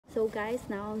So guys,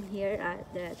 now I'm here at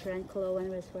the Trancoloan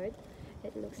Resort.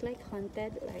 It looks like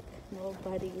haunted, like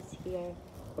nobody is here.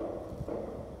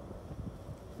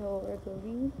 So we're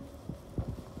going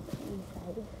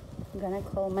inside. I'm gonna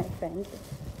call my friends.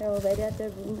 They're already at the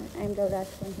room. I'm the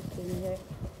last one who came here.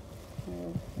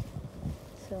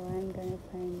 So I'm gonna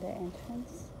find the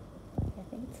entrance. I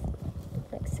think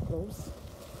it's close.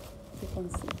 You can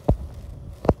see.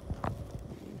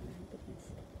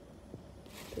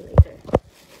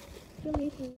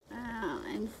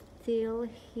 I'm still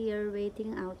here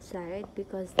waiting outside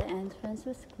because the entrance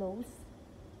was closed.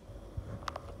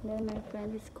 Then my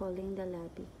friend is calling the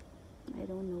lobby. I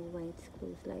don't know why it's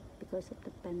closed, like because of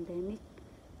the pandemic.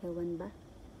 Ewan ba?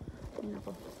 Ayun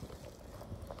ako.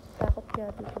 Takot kaya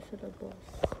dito sa labas.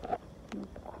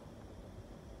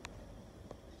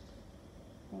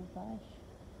 Oh my gosh.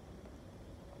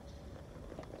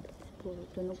 Puro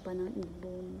tunog pa ng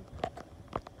ibon.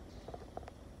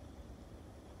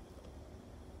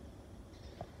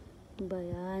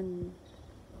 Bayan.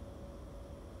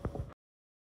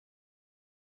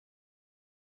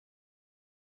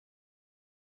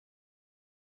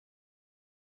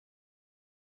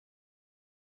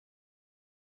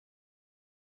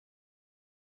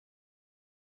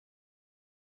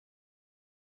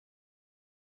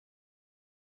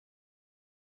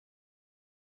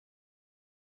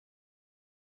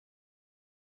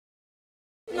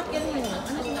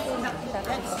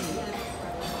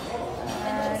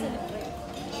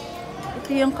 Ito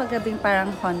yung kagabing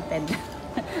parang haunted.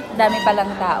 Dami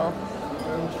palang tao.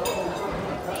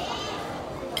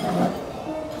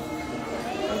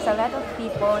 There's a lot of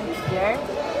people here.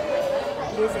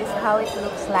 This is how it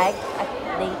looks like at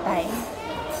daytime.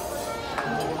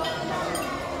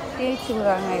 Ito yung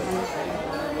tsura ngayon.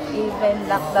 Even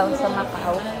lockdown sa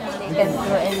Macau, they can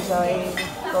still enjoy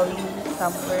going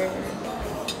somewhere.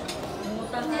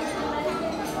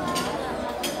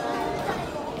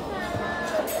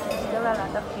 Still a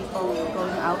lot of people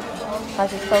going out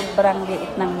kasi sobrang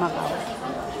liit ng Macau.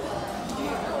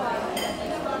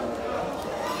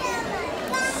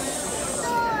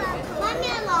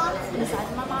 This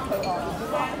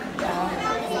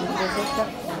is the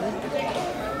food.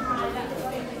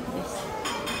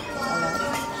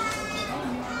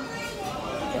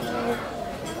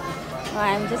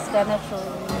 I'm just gonna show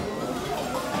you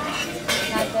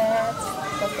nuggets,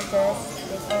 sausages,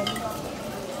 bacon,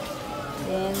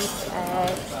 beans,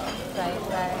 eggs, fried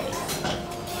rice,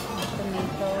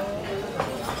 tomato.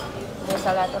 There's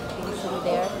a lot of things in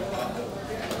there.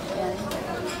 Yan.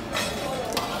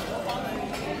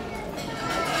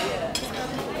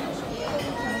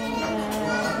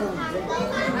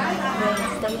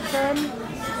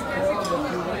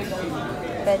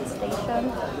 Bed station.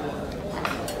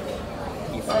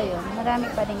 So yun,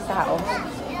 marami pa rin tao.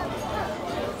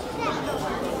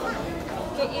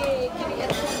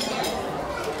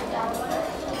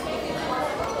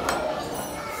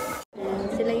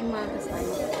 Sila yung mga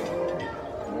kasama.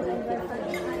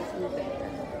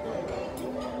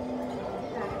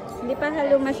 Hindi pa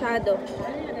halo masyado.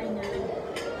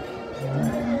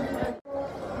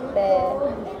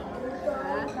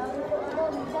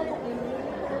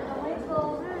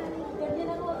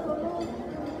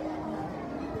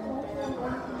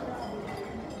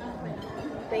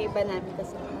 Ito yung iba namin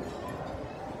kasama.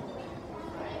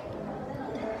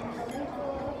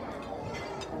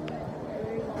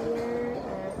 We're here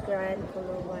at Grand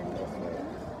Pulawan Resort.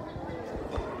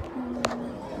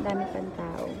 Dami pang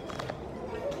tao.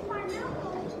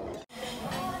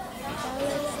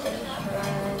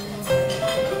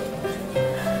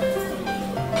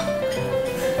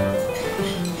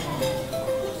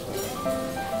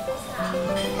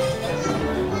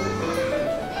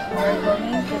 We're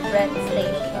going to bread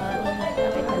station.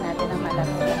 Nakita natin ang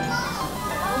malaki.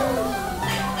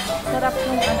 Sarap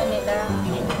yung ano nila.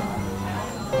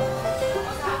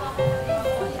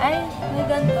 Ay, may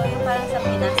ganito. Yung parang sa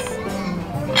Pinas.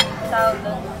 Tawag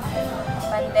doon.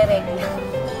 Pandereg.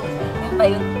 Yun ba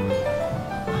yun?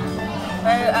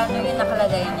 Pero ano yung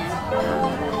nakalagay niya?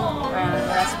 Parang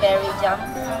raspberry jam.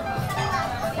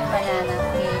 Banana.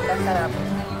 Kasarap.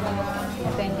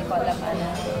 Ito hindi ko alam ano.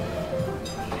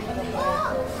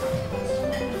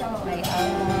 May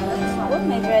almonds. Oh,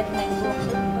 may bread mango.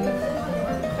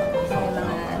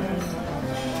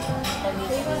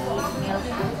 May mga milk.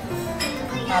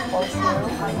 Apple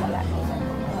syrup. Ay, wala.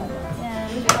 Yan.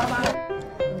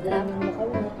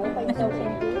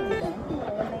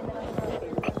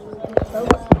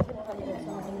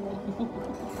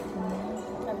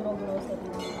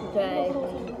 Drive.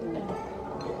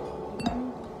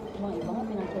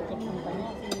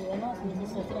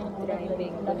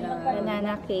 Driving.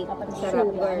 Nananakit cake.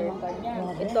 Sarap.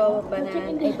 Ito,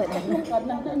 banana.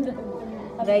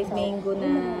 Dried mango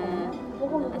na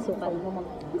asukal.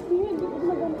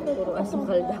 Puro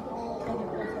asukal daw.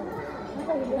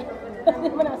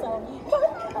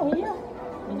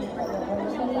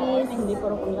 Cheese. Hindi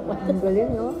parang kulapat. Ang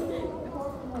galing, no?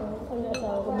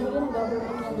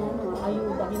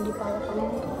 Ayuda, hindi para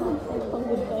pang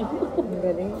good time. Ang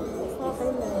galing. Okay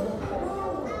lang.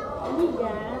 Hindi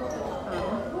yan.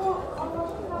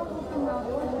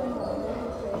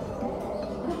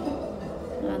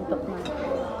 Nantok na.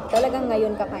 Talagang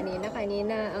ngayon ka kanina.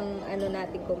 Kanina ang ano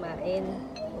natin kumain.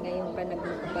 Ngayon ka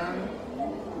nagmukbang.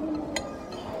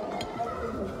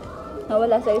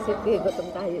 Nawala sa isip ko, gutom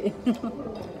tayo eh.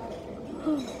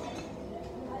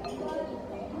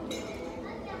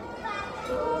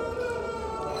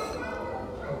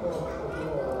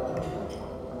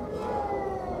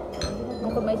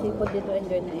 Ako may seafood dito,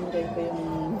 enjoy ko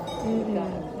yung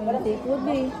wala seafood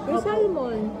eh. May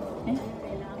salmon. Eh?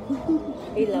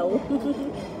 Ilaw.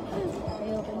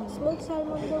 Ayoko. Smoked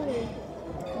salmon daw eh.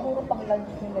 Siguro pang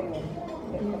lunch nila yun.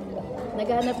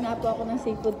 Naghahanap nga po ako ng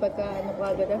seafood pagka ano ko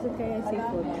agad. Asan kaya yung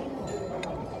seafood?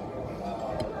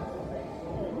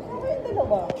 Ay,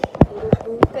 dalawa.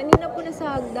 Kanina po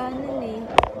nasa hagdanan eh.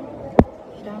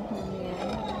 Siya, ano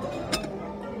yan?